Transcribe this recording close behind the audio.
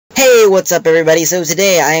what's up everybody? So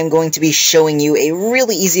today I am going to be showing you a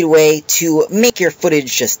really easy way to make your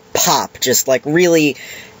footage just pop, just look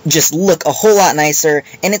a whole lot nicer,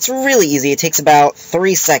 and it's really easy. It takes about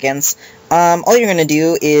 3 seconds. All you're going to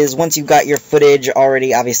do is, once you've got your footage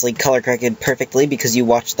already obviously color corrected perfectly because you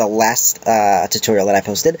watched the last tutorial that I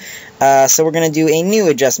posted, so we're going to do a new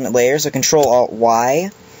adjustment layer, so Control-Alt-Y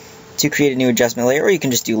to create a new adjustment layer, or you can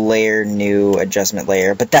just do layer, new adjustment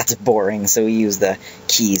layer, but that's boring, so we use the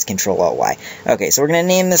keys Control-Alt-Y. Okay, so we're going to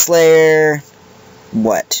name this layer,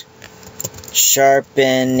 what?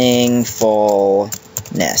 Sharpening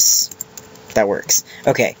fullness. That works.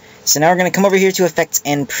 Okay, so now we're going to come over here to Effects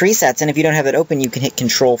and Presets, and if you don't have that open, you can hit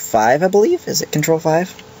Control-5, I believe. Is it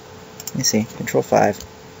Control-5? Let me see. Control-5.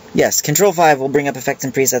 Yes, Control-5 will bring up Effects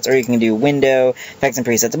and Presets, or you can do Window, Effects and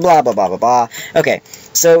Presets, blah, blah, blah, blah, blah. Okay,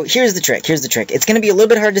 so here's the trick, It's going to be a little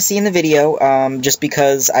bit hard to see in the video, just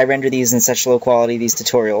because I render these in such low quality, these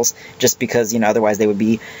tutorials, just because, otherwise they would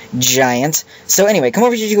be giant. So anyway, come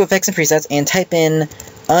over to Effects and Presets, and type in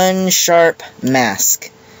Unsharp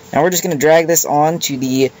Mask. Now we're just going to drag this on to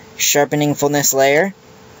the Sharpening Fullness layer,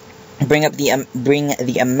 bring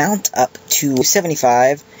the amount up to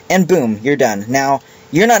 75, and boom, you're done. Now,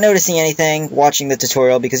 you're not noticing anything watching the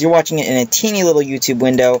tutorial because you're watching it in a teeny little YouTube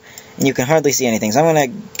window and you can hardly see anything. So I'm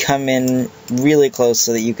going to come in really close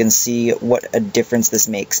so that you can see what a difference this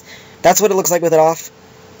makes. That's what it looks like with it off,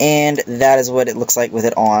 and that is what it looks like with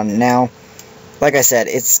it on. Now, like I said,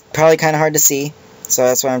 it's probably kind of hard to see, so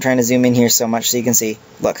that's why I'm trying to zoom in here so much so you can see.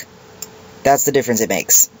 Look, that's the difference it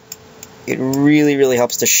makes. It really, really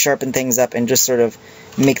helps to sharpen things up and just sort of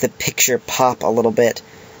make the picture pop a little bit.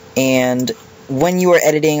 And when you are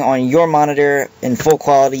editing on your monitor in full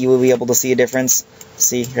quality, you will be able to see a difference.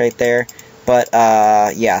 See, right there. But,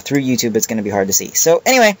 yeah, through YouTube it's going to be hard to see. So,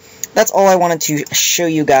 anyway, that's all I wanted to show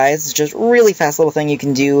you guys. It's just a really fast little thing you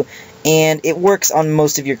can do, and it works on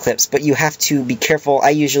most of your clips, but you have to be careful.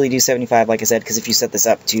 I usually do 75, like I said, because if you set this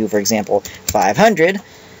up to, for example, 500,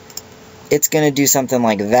 it's going to do something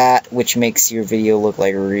like that, which makes your video look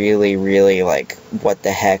like really, really, like, what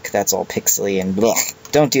the heck, that's all pixely and blah.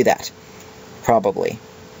 Don't do that. Probably.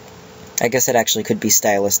 I guess it actually could be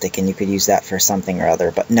stylistic and you could use that for something or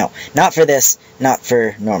other, but no, not for this, not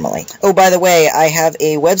for normally. Oh, by the way, I have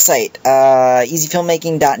a website,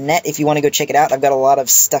 easyfilmmaking.net, if you want to go check it out. I've got a lot of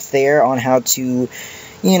stuff there on how to,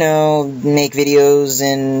 make videos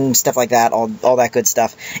and stuff like that, all that good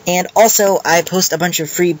stuff. And also, I post a bunch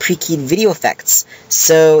of free pre-keyed video effects,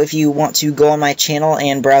 so if you want to go on my channel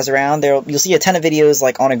and browse around, you'll see a ton of videos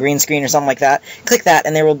like on a green screen or something like that. Click that,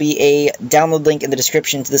 and there will be a download link in the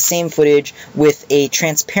description to the same footage with a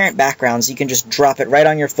transparent background, so you can just drop it right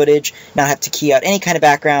on your footage, not have to key out any kind of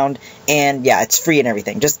background, and yeah, it's free and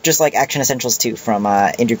everything, just like Action Essentials 2 from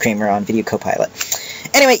Andrew Kramer on Video Copilot.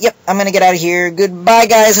 Anyway, yep, I'm gonna get out of here. Goodbye,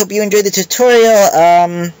 guys. Hope you enjoyed the tutorial.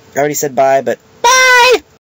 I already said bye, but